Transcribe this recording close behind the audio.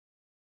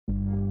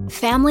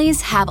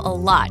Families have a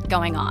lot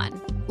going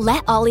on.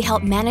 Let Ollie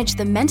help manage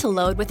the mental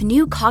load with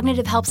new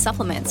cognitive help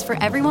supplements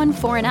for everyone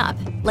 4 and up,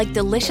 like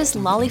delicious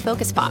Lolly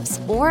Focus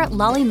Pops or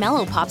Lolly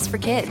Mellow Pops for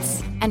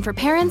kids. And for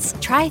parents,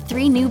 try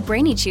 3 new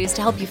Brainy Chews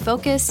to help you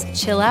focus,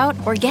 chill out,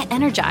 or get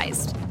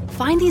energized.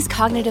 Find these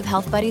cognitive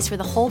health buddies for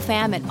the whole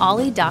fam at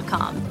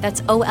ollie.com.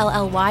 That's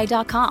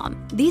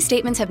OLLY.com. These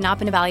statements have not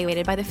been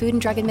evaluated by the Food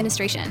and Drug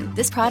Administration.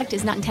 This product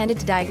is not intended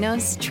to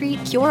diagnose,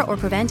 treat, cure, or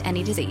prevent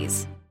any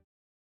disease.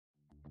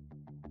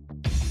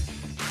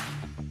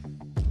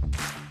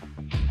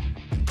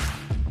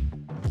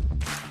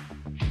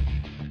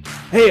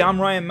 Hey,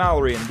 I'm Ryan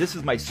Mallory, and this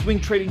is my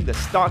Swing Trading the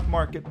Stock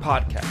Market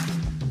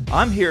podcast.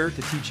 I'm here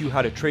to teach you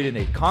how to trade in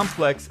a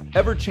complex,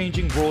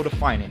 ever-changing world of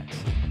finance.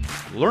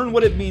 Learn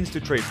what it means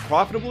to trade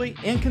profitably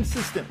and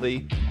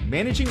consistently,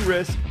 managing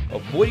risk,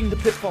 avoiding the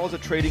pitfalls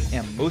of trading,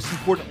 and most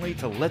importantly,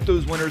 to let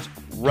those winners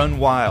run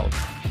wild.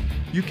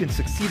 You can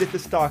succeed at the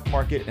stock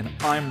market, and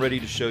I'm ready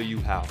to show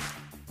you how.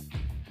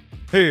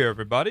 Hey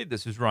everybody,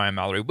 this is Ryan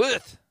Mallory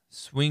with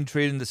Swing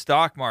Trading the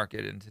Stock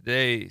Market, and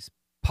today's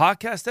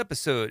podcast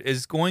episode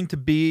is going to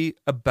be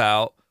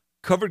about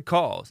covered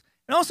calls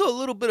and also a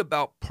little bit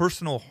about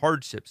personal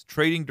hardships,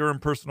 trading during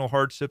personal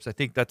hardships. I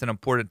think that's an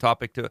important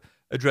topic to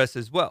address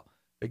as well.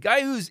 The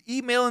guy who's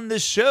emailing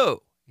this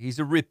show, he's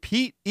a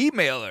repeat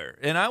emailer,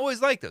 and I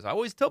always like this. I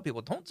always tell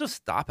people, don't just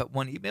stop at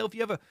one email. If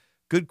you have a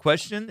good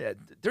question,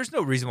 there's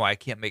no reason why I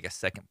can't make a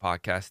second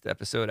podcast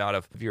episode out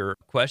of your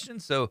question.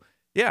 So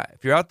yeah,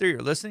 if you're out there,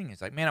 you're listening,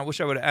 it's like, man, I wish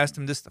I would have asked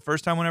him this the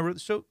first time when I wrote the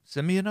show.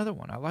 Send me another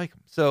one. I like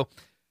him. So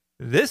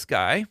this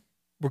guy,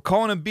 we're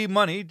calling him B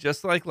Money,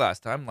 just like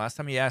last time. Last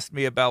time he asked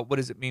me about what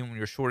does it mean when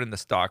you're short in the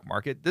stock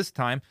market. This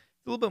time,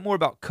 it's a little bit more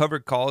about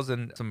covered calls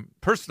and some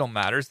personal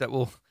matters that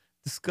we'll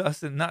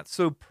discuss in not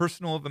so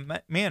personal of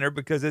a manner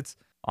because it's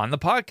on the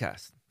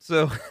podcast.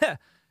 So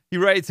he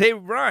writes, hey,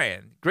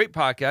 Ryan, great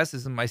podcast.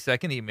 This is my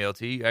second email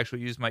to you. You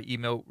actually used my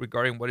email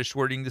regarding what does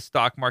shorting the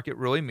stock market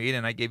really mean,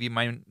 and I gave you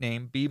my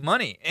name, B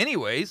Money.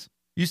 Anyways,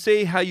 you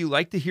say how you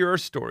like to hear our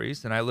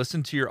stories, and I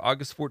listened to your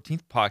August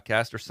 14th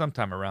podcast or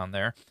sometime around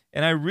there,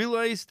 and I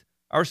realized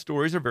our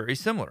stories are very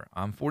similar.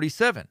 I'm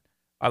 47.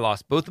 I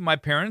lost both of my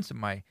parents in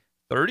my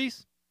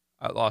 30s.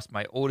 I lost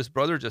my oldest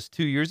brother just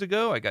 2 years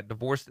ago. I got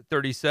divorced at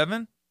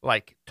 37,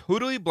 like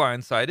totally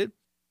blindsided.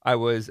 I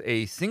was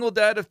a single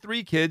dad of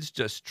 3 kids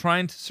just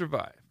trying to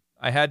survive.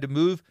 I had to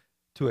move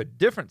to a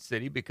different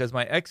city because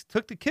my ex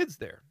took the kids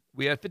there.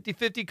 We had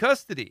 50-50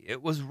 custody.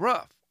 It was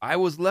rough. I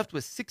was left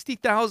with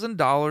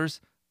 $60,000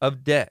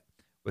 of debt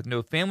with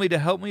no family to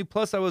help me.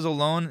 Plus, I was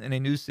alone in a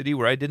new city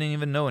where I didn't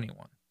even know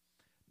anyone.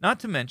 Not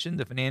to mention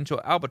the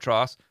financial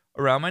albatross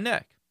around my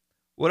neck.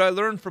 What I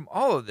learned from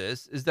all of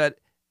this is that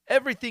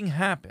everything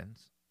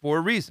happens for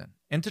a reason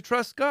and to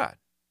trust God.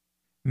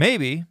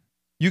 Maybe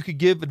you could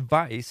give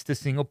advice to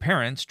single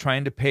parents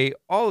trying to pay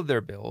all of their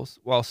bills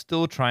while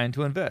still trying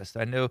to invest.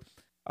 I know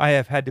I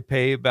have had to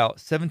pay about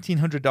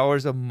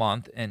 $1,700 a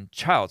month in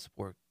child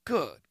support.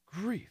 Good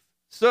grief.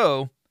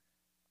 So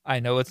I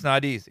know it's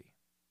not easy.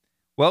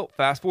 Well,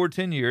 fast forward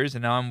 10 years,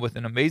 and now I'm with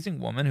an amazing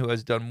woman who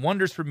has done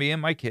wonders for me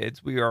and my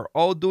kids. We are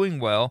all doing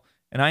well,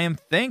 and I am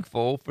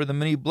thankful for the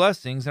many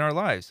blessings in our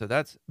lives. So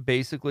that's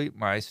basically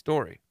my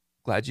story.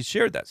 Glad you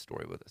shared that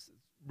story with us.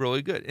 It's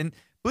really good. And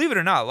believe it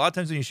or not, a lot of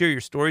times when you share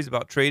your stories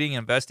about trading,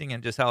 investing,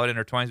 and just how it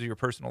intertwines with your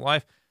personal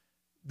life,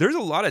 there's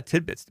a lot of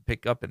tidbits to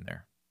pick up in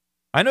there.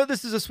 I know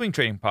this is a swing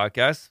trading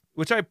podcast,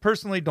 which I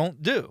personally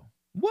don't do.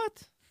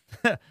 What?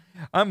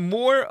 I'm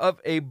more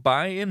of a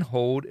buy and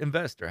hold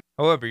investor.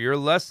 However, your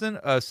lesson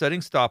of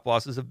setting stop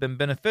losses have been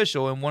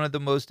beneficial and one of the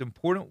most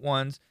important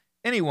ones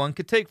anyone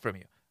could take from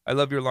you. I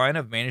love your line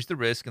of manage the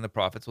risk and the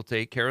profits will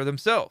take care of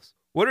themselves.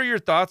 What are your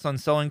thoughts on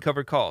selling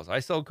covered calls? I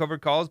sell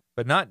covered calls,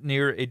 but not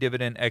near a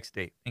dividend X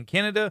date. In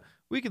Canada,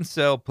 we can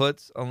sell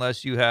puts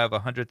unless you have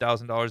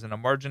 $100,000 in a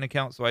margin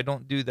account, so I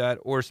don't do that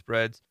or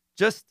spreads.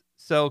 Just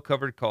sell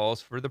covered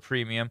calls for the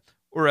premium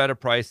or at a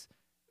price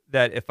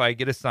that if I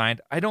get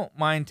assigned, I don't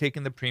mind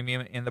taking the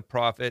premium and the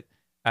profit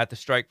at the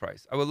strike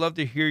price. I would love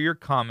to hear your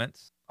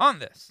comments on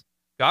this.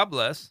 God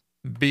bless.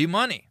 B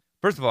Money.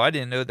 First of all, I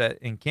didn't know that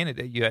in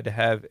Canada you had to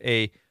have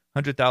a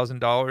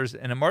 $100,000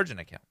 in a margin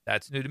account.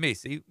 That's new to me.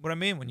 See what I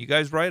mean? When you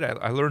guys write,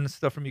 I learn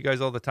stuff from you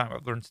guys all the time.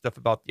 I've learned stuff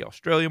about the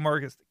Australian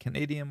markets, the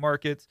Canadian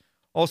markets,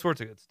 all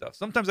sorts of good stuff.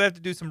 Sometimes I have to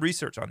do some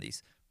research on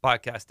these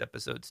podcast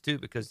episodes too,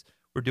 because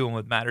we're dealing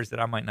with matters that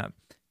I might not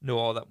know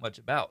all that much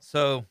about.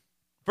 So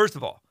first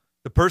of all,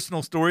 the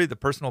personal story, the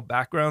personal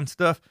background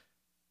stuff,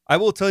 I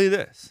will tell you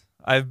this.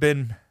 I've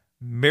been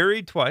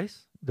married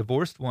twice,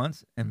 divorced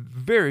once, and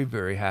very,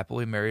 very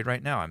happily married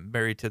right now. I'm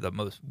married to the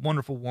most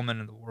wonderful woman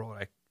in the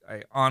world.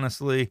 I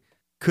honestly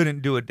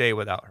couldn't do a day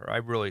without her. I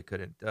really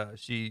couldn't.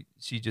 She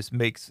just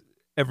makes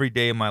every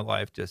day of my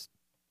life just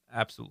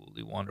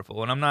absolutely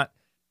wonderful. And I'm not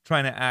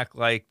trying to act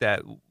like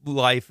that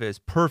life is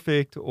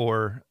perfect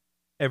or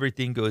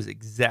everything goes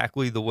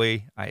exactly the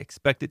way I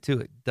expect it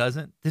to. It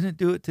didn't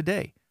do it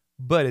today.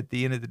 But at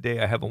the end of the day,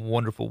 I have a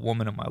wonderful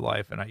woman in my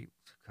life, and I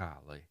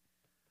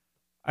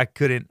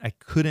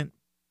couldn't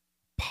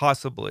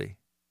possibly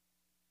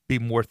be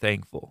more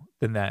thankful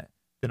than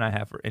I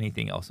have for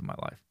anything else in my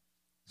life.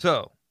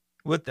 So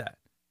with that,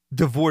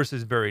 divorce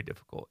is very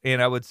difficult.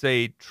 And I would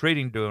say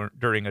trading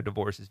during a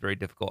divorce is very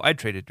difficult. I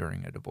traded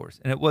during a divorce,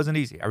 and it wasn't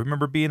easy. I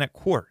remember being at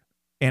court,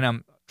 and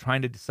I'm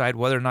trying to decide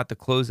whether or not to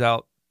close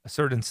out a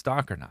certain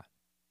stock or not.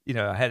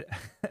 I had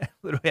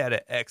literally had an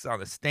ex on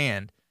the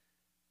stand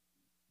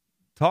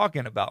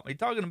talking about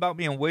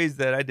me in ways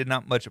that I did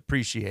not much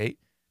appreciate.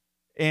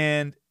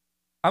 And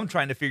I'm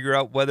trying to figure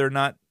out whether or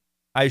not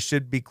I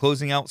should be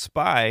closing out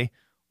SPY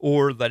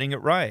or letting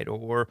it ride,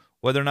 or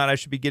whether or not I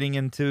should be getting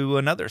into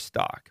another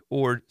stock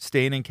or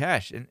staying in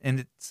cash.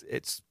 And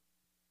it's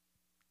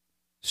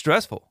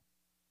stressful.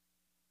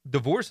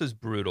 Divorce is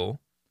brutal.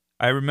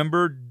 I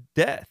remember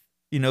death,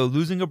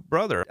 losing a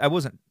brother. I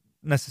wasn't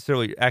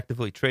necessarily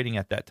actively trading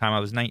at that time. I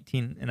was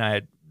 19, and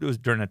it was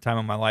during a time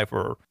of my life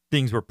where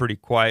things were pretty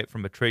quiet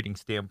from a trading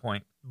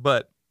standpoint.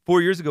 But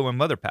 4 years ago, my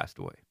mother passed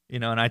away,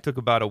 and I took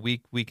about a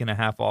week and a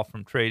half off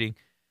from trading.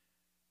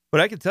 But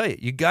I can tell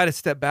you got to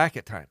step back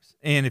at times.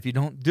 And if you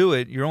don't do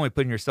it, you're only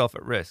putting yourself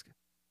at risk.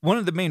 One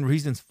of the main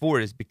reasons for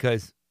it is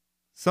because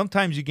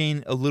sometimes you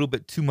gain a little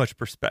bit too much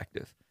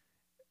perspective.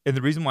 And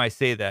the reason why I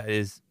say that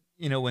is,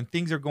 when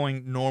things are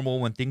going normal,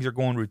 when things are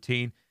going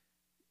routine,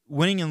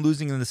 winning and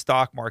losing in the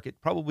stock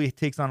market probably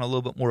takes on a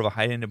little bit more of a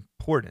high-end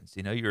importance.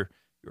 You're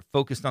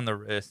focused on the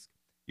risk.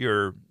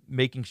 You're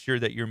making sure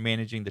that you're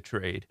managing the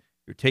trade.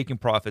 You're taking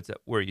profits at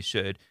where you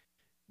should.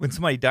 When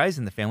somebody dies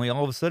in the family,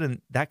 all of a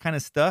sudden, that kind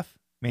of stuff,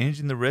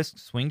 managing the risk,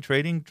 swing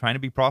trading, trying to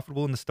be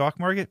profitable in the stock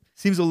market,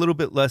 seems a little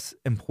bit less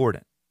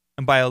important.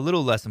 And by a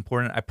little less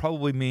important, I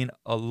probably mean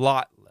a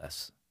lot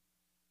less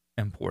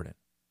important.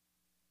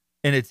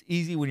 And it's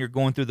easy when you're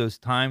going through those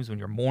times, when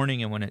you're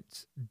mourning and when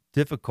it's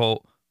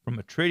difficult from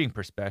a trading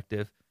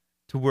perspective,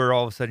 to where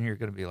all of a sudden you're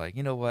going to be like,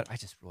 you know what? I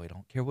just really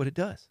don't care what it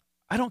does.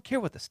 I don't care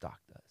what the stock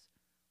does.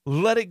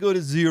 Let it go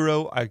to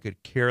zero. I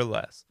could care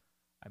less.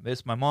 I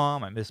miss my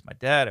mom. I miss my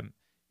dad.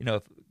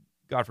 If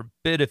God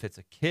forbid, if it's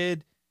a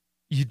kid,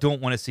 you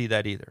don't want to see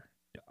that either.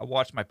 I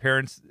watched my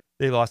parents.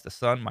 They lost a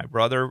son, my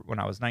brother, when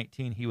I was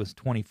 19. He was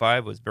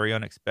 25, was very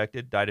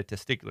unexpected, died of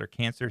testicular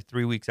cancer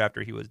 3 weeks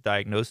after he was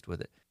diagnosed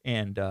with it.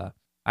 And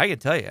I can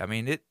tell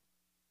you,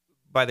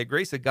 by the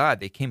grace of God,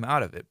 they came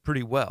out of it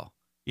pretty well.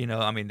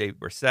 They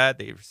were sad.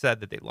 They were sad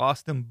that they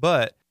lost him,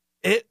 but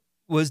it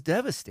was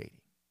devastating.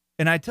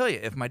 And I tell you,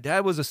 if my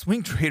dad was a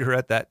swing trader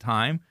at that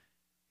time,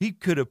 he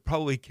could have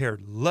probably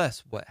cared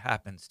less what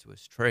happens to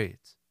his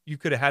trades. You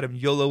could have had him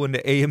YOLO into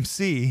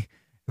AMC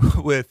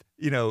with,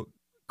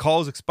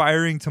 calls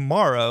expiring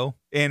tomorrow,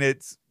 and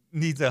it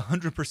needs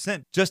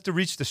 100% just to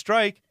reach the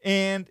strike,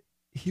 and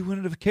he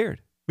wouldn't have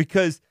cared.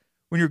 Because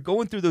when you're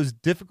going through those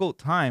difficult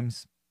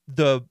times,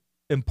 the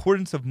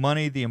importance of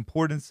money, the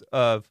importance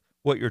of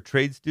what your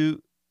trades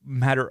do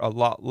matter a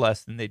lot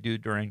less than they do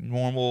during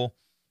normal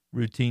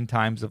routine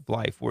times of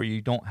life where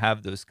you don't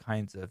have those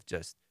kinds of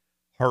just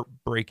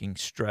heartbreaking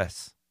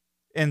stress.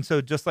 And so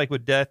just like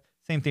with death,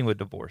 same thing with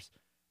divorce.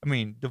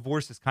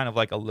 Divorce is kind of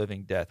like a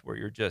living death where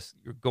you're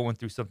going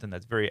through something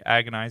that's very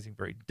agonizing,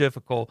 very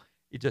difficult.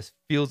 It just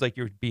feels like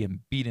you're being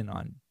beaten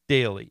on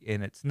daily,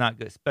 and it's not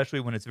good, especially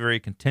when it's very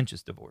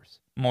contentious divorce.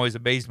 I'm always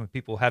amazed when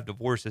people have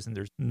divorces and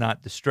there's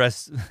not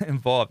distress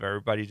involved.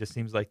 Everybody just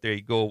seems like they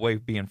go away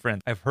being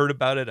friends. I've heard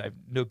about it. I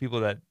know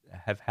people that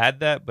have had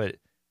that, but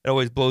it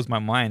always blows my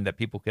mind that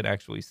people can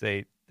actually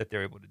say that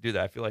they're able to do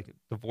that. I feel like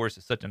divorce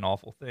is such an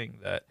awful thing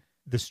that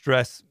the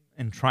stress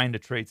and trying to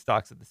trade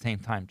stocks at the same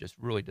time just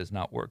really does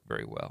not work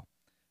very well.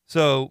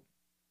 So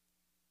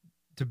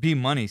to be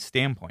money's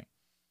standpoint,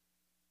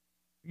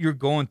 you're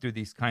going through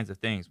these kinds of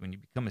things. When you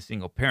become a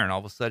single parent, all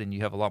of a sudden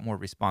you have a lot more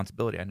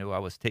responsibility. I know I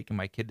was taking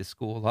my kid to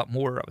school a lot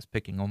more. I was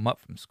picking them up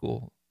from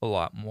school a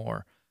lot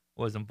more.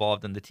 I was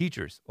involved in the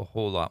teachers a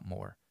whole lot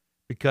more.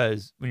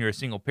 Because when you're a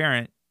single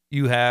parent,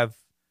 you have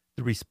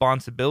the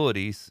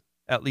responsibilities,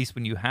 at least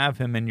when you have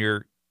him in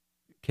your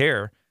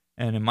care.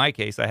 And in my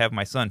case, I have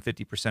my son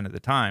 50% of the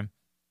time.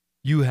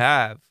 You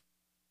have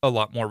a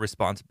lot more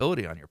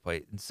responsibility on your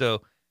plate. And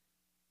so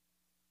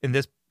in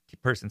this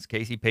person's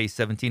case, he pays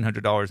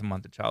 $1,700 a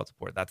month of child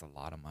support. That's a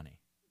lot of money.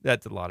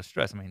 That's a lot of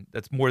stress.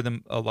 That's more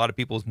than a lot of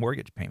people's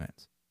mortgage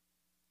payments.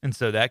 And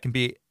so that can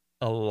be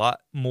a lot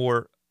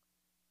more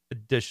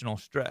additional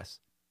stress.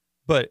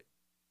 But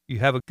you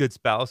have a good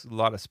spouse, a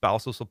lot of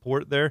spousal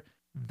support there,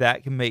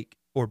 that can make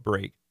or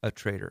break a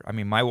trader.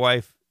 My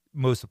wife,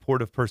 most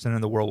supportive person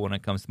in the world when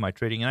it comes to my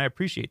trading, and I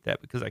appreciate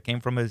that because I came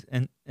from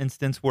an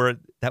instance where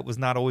that was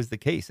not always the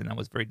case, and that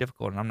was very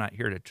difficult. And I'm not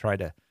here to try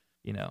to,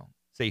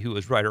 say who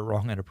was right or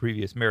wrong in a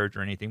previous marriage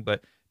or anything,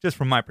 but just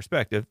from my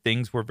perspective,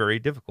 things were very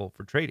difficult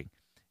for trading,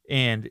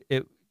 and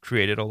it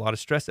created a lot of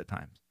stress at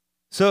times.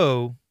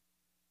 So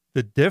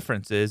the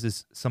difference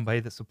is somebody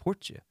that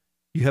supports you.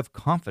 You have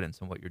confidence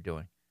in what you're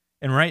doing.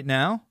 And right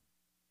now,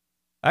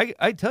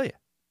 I tell you,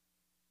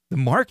 the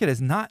market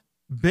has not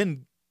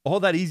been all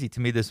that easy to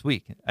me this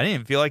week. I didn't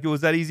even feel like it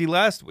was that easy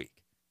last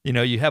week.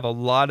 You have a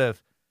lot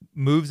of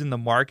moves in the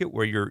market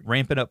where you're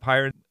ramping up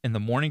higher in the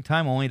morning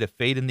time only to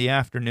fade in the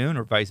afternoon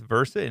or vice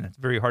versa. And it's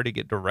very hard to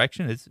get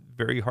direction. It's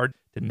very hard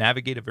to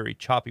navigate a very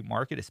choppy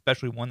market,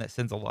 especially one that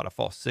sends a lot of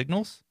false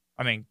signals.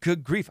 I mean,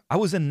 good grief. I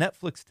was in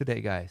Netflix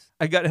today, guys.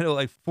 I got into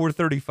like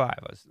 435.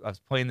 I was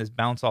playing this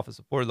bounce off of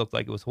support. It looked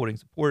like it was holding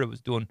support. It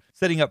was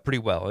setting up pretty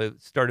well.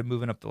 It started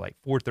moving up to like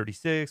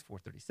 436,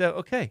 437.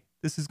 Okay,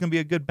 this is going to be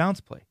a good bounce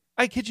play.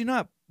 I kid you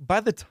not. By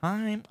the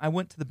time I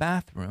went to the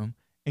bathroom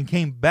and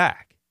came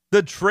back,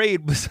 the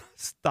trade was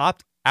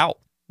stopped out.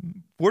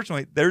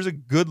 Fortunately, there's a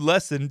good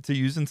lesson to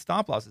using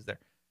stop losses there.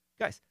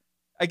 Guys,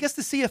 I guess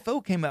the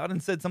CFO came out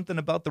and said something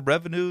about the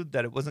revenue,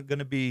 that it wasn't going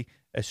to be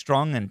as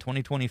strong in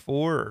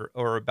 2024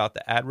 or about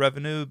the ad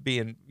revenue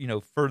being,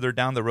 further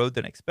down the road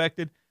than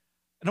expected.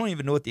 I don't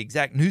even know what the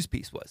exact news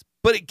piece was,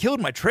 but it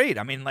killed my trade.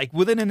 I mean, like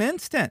within an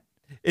instant.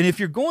 And if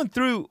you're going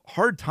through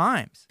hard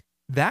times,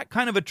 that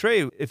kind of a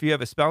trade, if you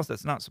have a spouse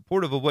that's not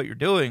supportive of what you're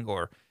doing,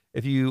 or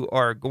if you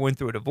are going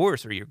through a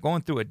divorce or you're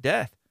going through a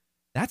death,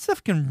 that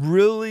stuff can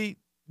really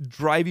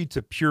drive you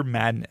to pure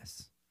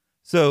madness.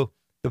 So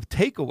the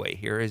takeaway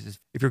here is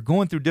if you're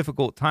going through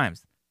difficult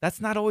times, that's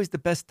not always the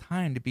best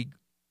time to be,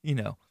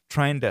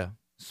 trying to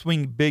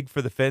swing big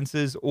for the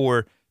fences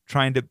or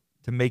trying to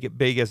make it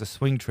big as a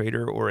swing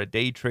trader or a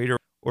day trader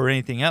or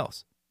anything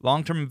else.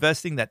 Long-term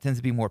investing, that tends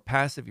to be more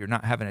passive. You're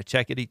not having to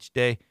check it each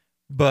day.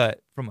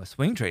 But from a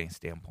swing trading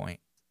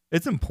standpoint,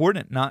 it's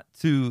important not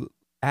to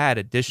add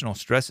additional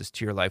stresses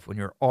to your life when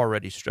you're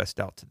already stressed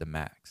out to the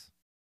max.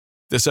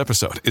 This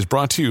episode is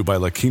brought to you by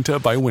La Quinta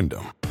by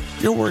Wyndham.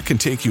 Your work can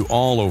take you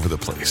all over the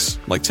place,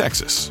 like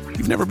Texas.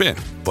 You've never been,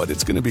 but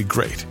it's going to be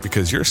great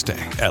because you're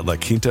staying at La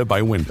Quinta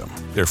by Wyndham.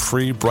 Their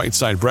free Bright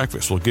Side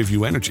breakfast will give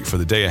you energy for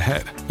the day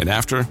ahead. And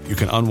after, you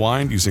can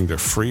unwind using their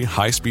free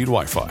high-speed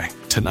Wi-Fi.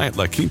 Tonight,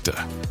 La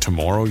Quinta.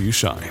 Tomorrow, you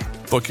shine.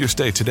 Book your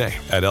stay today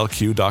at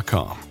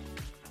LQ.com.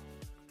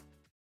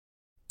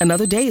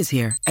 Another day is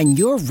here, and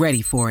you're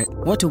ready for it.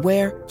 What to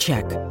wear?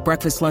 Check.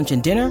 Breakfast, lunch,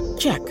 and dinner?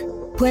 Check.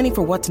 Planning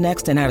for what's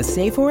next and how to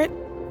save for it?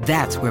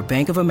 That's where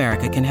Bank of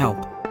America can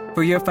help.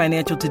 For your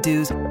financial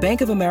to-dos,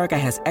 Bank of America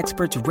has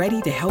experts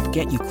ready to help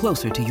get you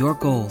closer to your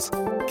goals.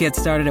 Get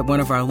started at one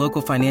of our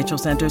local financial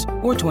centers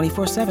or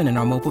 24/7 in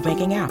our mobile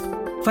banking app.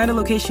 Find a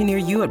location near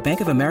you at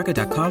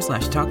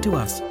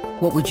bankofamerica.com/talktous.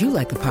 What would you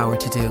like the power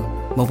to do?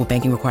 Mobile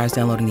banking requires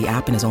downloading the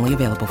app and is only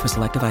available for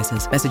select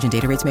devices. Message and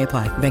data rates may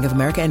apply. Bank of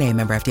America NA,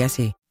 member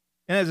FDIC.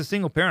 And as a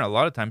single parent, a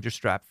lot of times you're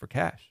strapped for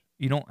cash.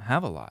 You don't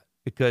have a lot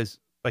because,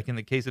 like in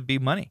the case of B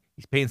Money,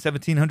 he's paying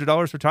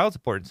 $1,700 for child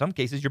support. In some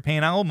cases, you're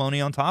paying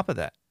alimony on top of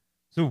that.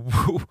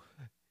 So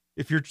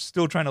if you're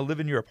still trying to live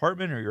in your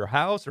apartment or your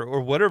house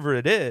or whatever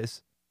it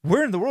is,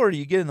 where in the world are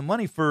you getting the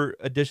money for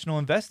additional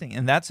investing?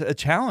 And that's a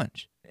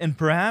challenge. And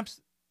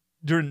perhaps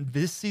during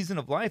this season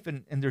of life,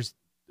 and there's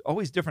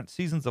always different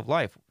seasons of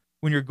life,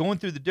 when you're going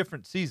through the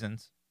different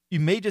seasons, you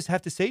may just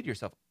have to say to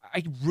yourself,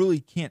 I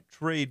really can't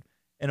trade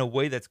in a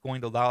way that's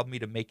going to allow me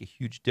to make a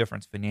huge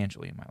difference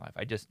financially in my life.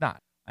 I just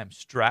not. I'm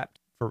strapped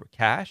for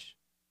cash.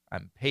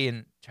 I'm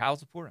paying child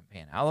support. I'm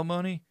paying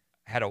alimony.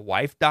 I had a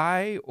wife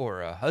die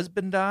or a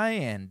husband die,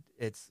 and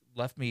it's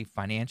left me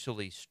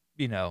financially,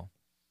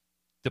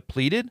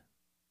 depleted.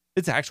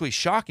 It's actually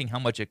shocking how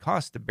much it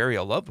costs to bury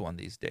a loved one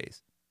these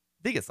days.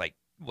 I think it's like,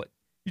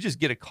 you just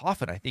get a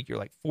coffin. I think you're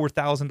like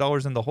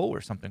 $4,000 in the hole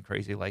or something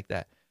crazy like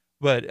that.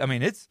 But I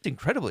mean, it's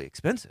incredibly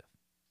expensive.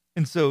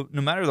 And so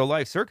no matter the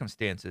life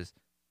circumstances,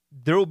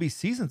 there will be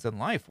seasons in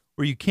life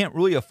where you can't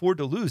really afford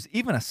to lose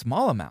even a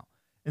small amount.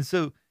 And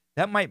so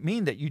that might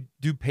mean that you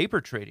do paper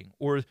trading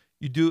or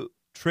you do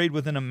trade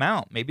with an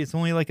amount. Maybe it's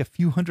only like a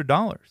few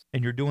 $100s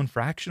and you're doing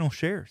fractional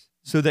shares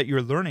so that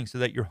you're learning, so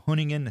that you're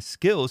honing in the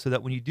skills so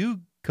that when you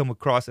do come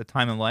across a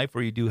time in life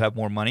where you do have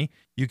more money,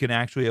 you can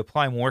actually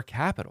apply more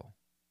capital.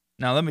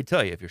 Now, let me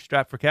tell you, if you're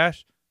strapped for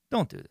cash,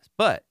 don't do this.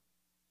 But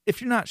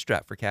if you're not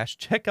strapped for cash,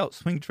 check out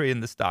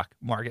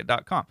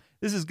swingtradingthestockmarket.com.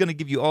 This is going to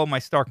give you all my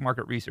stock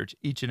market research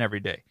each and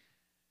every day.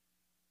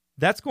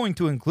 That's going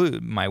to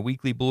include my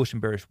weekly bullish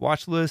and bearish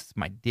watch lists,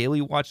 my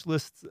daily watch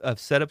lists of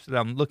setups that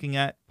I'm looking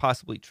at,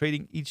 possibly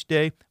trading each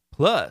day.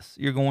 Plus,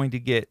 you're going to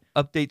get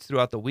updates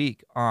throughout the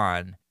week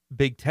on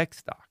big tech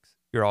stocks.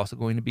 You're also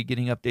going to be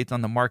getting updates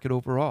on the market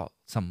overall.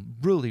 Some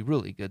really,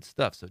 really good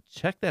stuff. So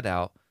check that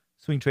out,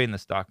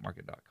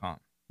 swingtradingthestockmarket.com.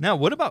 Now,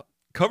 what about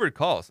covered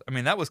calls? I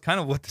mean, that was kind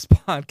of what this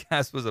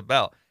podcast was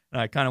about.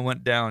 And I kind of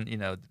went down,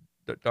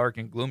 the dark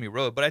and gloomy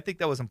road, but I think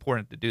that was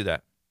important to do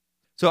that.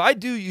 So I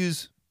do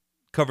use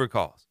covered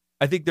calls.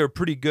 I think they're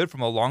pretty good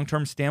from a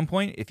long-term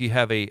standpoint. If you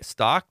have a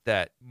stock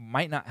that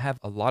might not have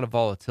a lot of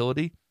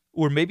volatility,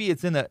 or maybe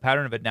it's in a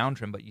pattern of a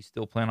downtrend, but you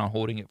still plan on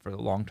holding it for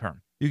the long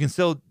term, you can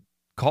sell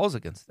calls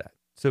against that.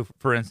 So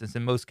for instance,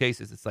 in most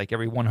cases, it's like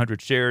every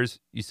 100 shares,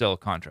 you sell a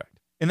contract.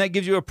 And that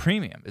gives you a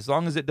premium. As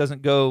long as it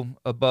doesn't go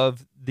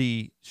above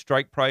the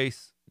strike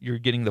price, you're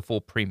getting the full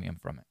premium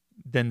from it.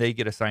 Then they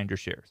get assigned your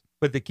shares.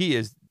 But the key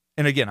is,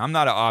 and again, I'm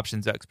not an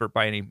options expert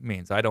by any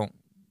means. I don't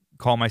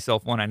call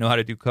myself one. I know how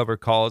to do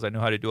covered calls. I know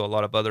how to do a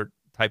lot of other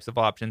types of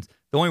options.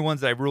 The only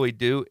ones that I really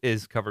do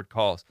is covered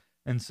calls.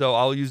 And so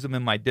I'll use them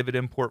in my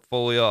dividend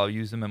portfolio. I'll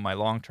use them in my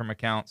long-term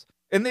accounts,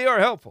 and they are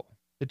helpful.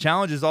 The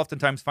challenge is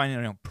oftentimes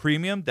finding a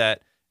premium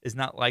that is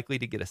not likely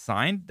to get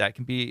assigned. That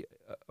can be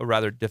a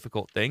rather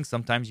difficult thing.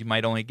 Sometimes you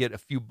might only get a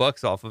few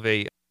bucks off of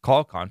a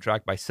call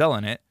contract by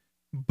selling it.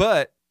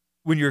 But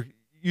when you're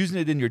using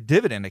it in your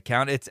dividend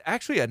account, it's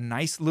actually a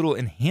nice little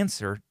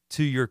enhancer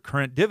to your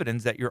current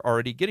dividends that you're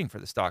already getting for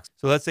the stocks.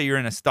 So let's say you're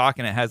in a stock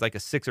and it has like a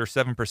 6 or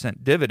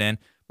 7% dividend,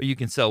 but you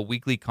can sell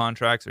weekly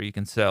contracts or you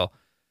can sell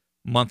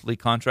monthly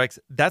contracts.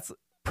 That's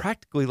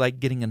practically like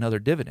getting another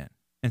dividend.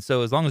 And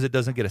so as long as it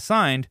doesn't get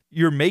assigned,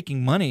 you're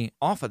making money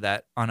off of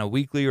that on a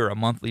weekly or a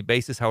monthly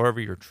basis, however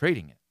you're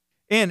trading it.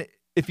 And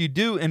if you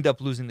do end up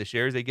losing the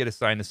shares, they get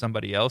assigned to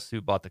somebody else who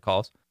bought the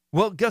calls.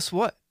 Well, guess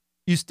what?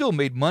 You still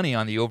made money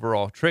on the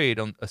overall trade,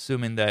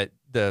 assuming that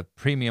the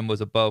premium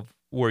was above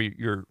where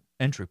your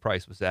entry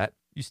price was at.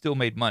 You still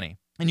made money.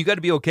 And you got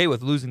to be okay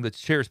with losing the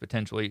shares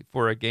potentially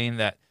for a gain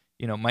that,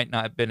 might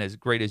not have been as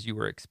great as you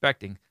were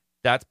expecting.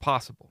 That's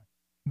possible.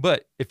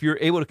 But if you're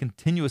able to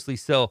continuously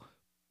sell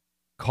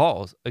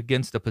calls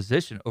against a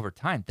position over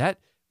time, that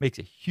makes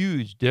a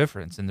huge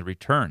difference in the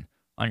return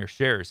on your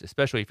shares,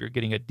 especially if you're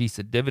getting a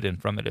decent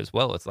dividend from it as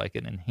well. It's like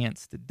an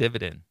enhanced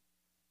dividend.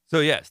 So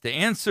yes, the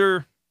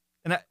answer,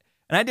 and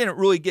I didn't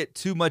really get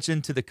too much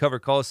into the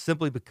covered calls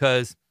simply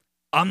because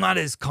I'm not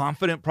as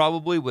confident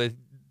probably with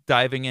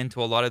diving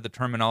into a lot of the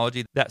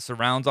terminology that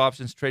surrounds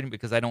options trading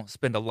because I don't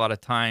spend a lot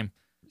of time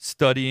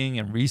studying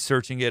and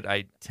researching it.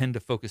 I tend to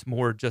focus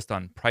more just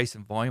on price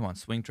and volume on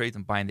swing trades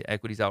and buying the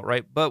equities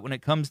outright. But when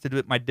it comes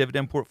to my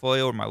dividend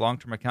portfolio or my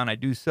long-term account, I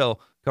do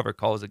sell covered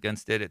calls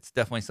against it. It's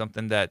definitely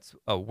something that's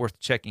worth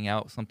checking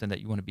out, something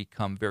that you want to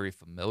become very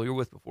familiar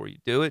with before you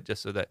do it,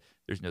 just so that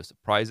there's no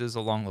surprises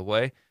along the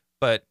way.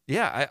 But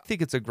yeah, I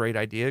think it's a great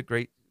idea,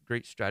 great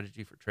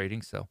strategy for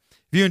trading. So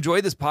if you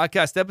enjoyed this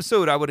podcast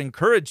episode, I would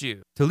encourage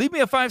you to leave me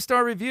a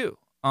 5-star review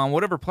on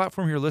whatever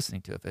platform you're listening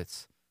to. If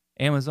it's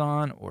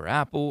Amazon or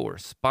Apple or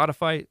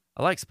Spotify.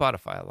 I like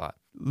Spotify a lot.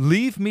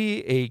 Leave me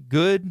a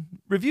good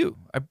review.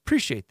 I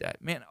appreciate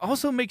that, man.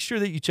 Also, make sure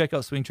that you check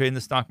out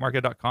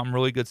swingtradingthestockmarket.com.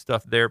 Really good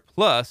stuff there.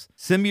 Plus,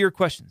 send me your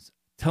questions.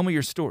 Tell me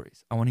your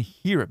stories. I want to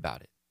hear about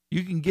it.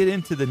 You can get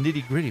into the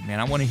nitty gritty, man.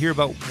 I want to hear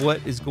about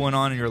what is going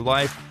on in your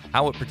life,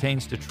 how it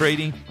pertains to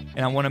trading,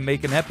 and I want to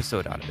make an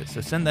episode out of it.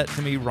 So send that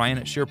to me,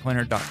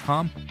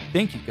 Ryan@shareplanner.com.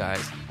 Thank you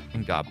guys,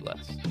 and God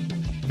bless.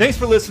 Thanks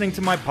for listening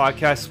to my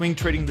podcast, Swing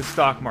Trading the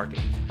Stock Market.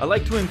 I'd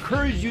like to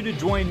encourage you to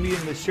join me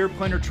in the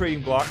SharePlanner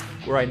Trading Block,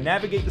 where I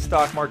navigate the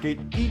stock market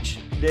each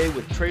day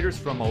with traders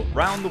from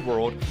around the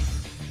world.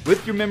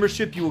 With your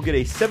membership, you will get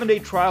a 7-day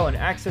trial and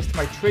access to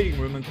my trading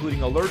room, including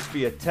alerts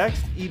via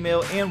text,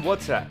 email, and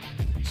WhatsApp.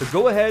 So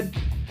go ahead,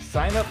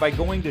 sign up by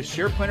going to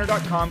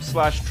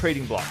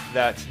shareplanner.com/trading block.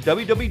 That's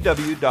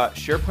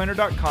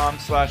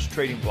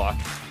www.shareplanner.com/trading block.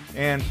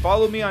 And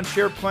follow me on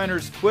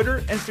SharePlanner's Twitter,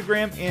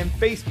 Instagram, and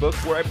Facebook,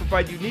 where I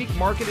provide unique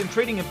market and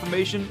trading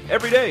information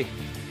every day.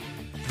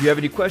 If you have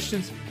any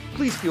questions,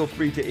 please feel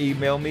free to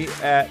email me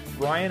at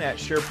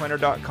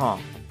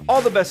ryan@shareplanner.com.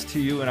 All the best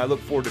to you, and I look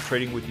forward to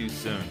trading with you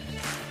soon.